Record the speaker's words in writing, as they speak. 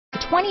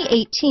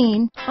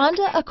2018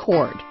 Honda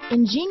Accord.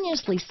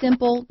 Ingeniously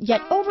simple,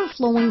 yet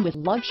overflowing with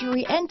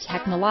luxury and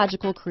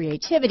technological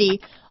creativity,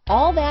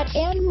 all that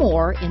and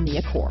more in the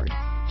Accord.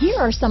 Here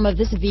are some of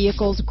this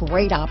vehicle's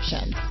great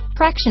options: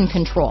 traction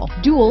control,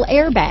 dual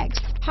airbags,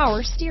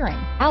 power steering,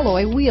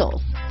 alloy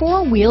wheels,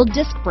 four-wheel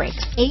disc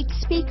brakes, 8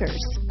 speakers,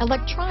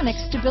 electronic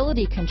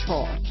stability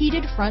control,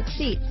 heated front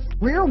seats,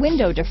 rear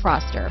window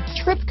defroster,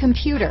 trip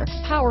computer,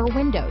 power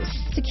windows,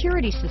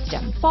 security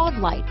system, fog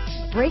lights,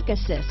 brake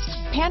assist,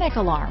 panic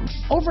alarm,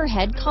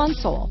 overhead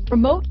console,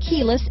 remote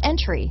keyless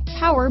entry,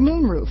 power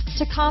moonroof,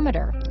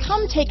 tachometer.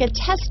 Come take a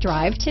test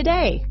drive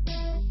today.